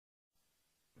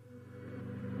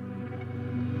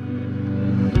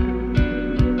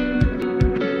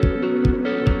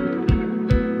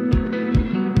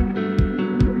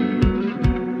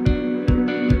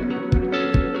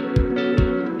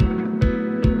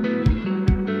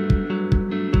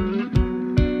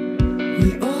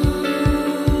We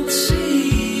all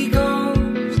see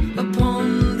ghosts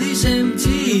upon these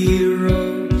empty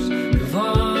roads. The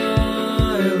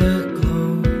violet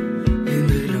glow in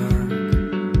the dark.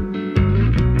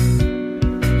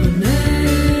 And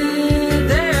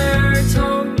their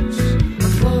toes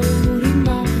are floating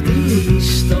off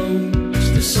these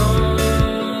stones. The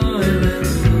silent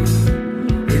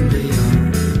glow in the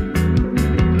yard.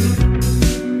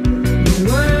 The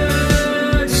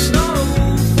wet snow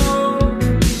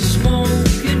falls,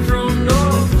 smoking from no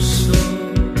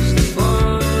stores. The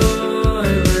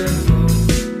violet glow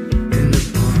in the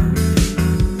park.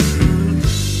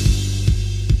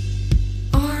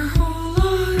 Our whole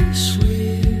lives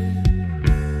we've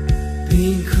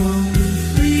been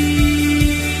completely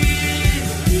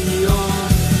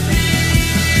off.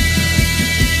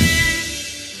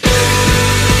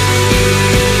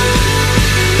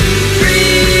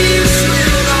 Dreams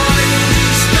will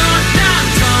always not that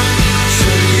time. So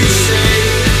you say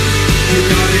you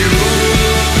got it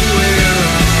wrong way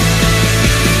around.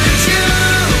 And you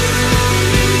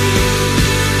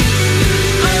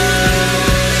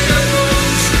the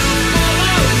bones will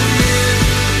follow you.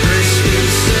 Rest me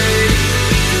say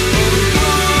on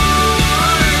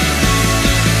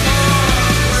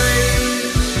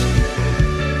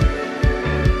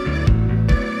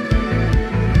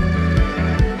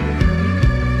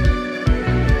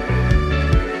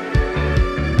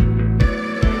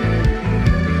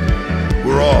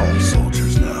We're all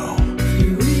soldiers now. a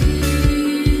few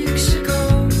weeks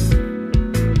ago,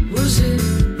 was it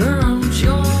around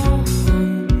your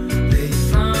home? They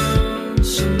found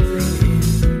something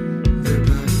in their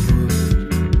back wood.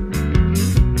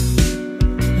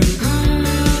 And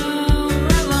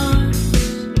power lines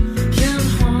can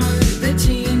hide the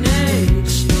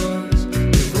teenage thoughts.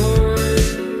 Devoid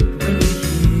when we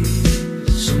hear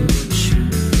so much.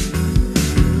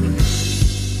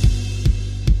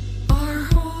 Our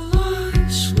whole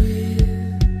lives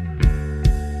we've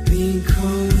been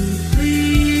completely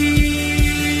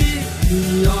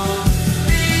off.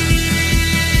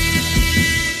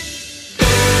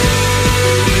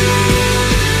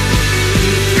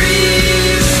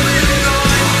 Dreams will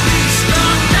always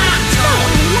not that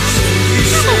time. So you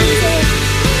say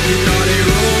you got it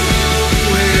wrong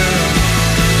way around.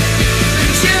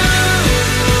 And you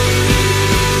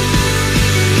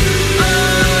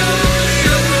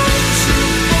your bones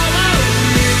will follow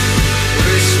you.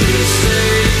 Rest me say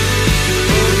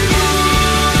on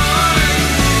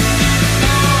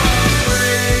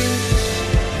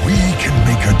We can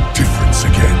make a difference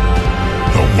again.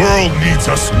 The world needs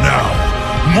us now,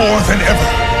 more than ever.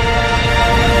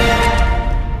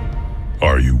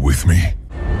 Are you with me?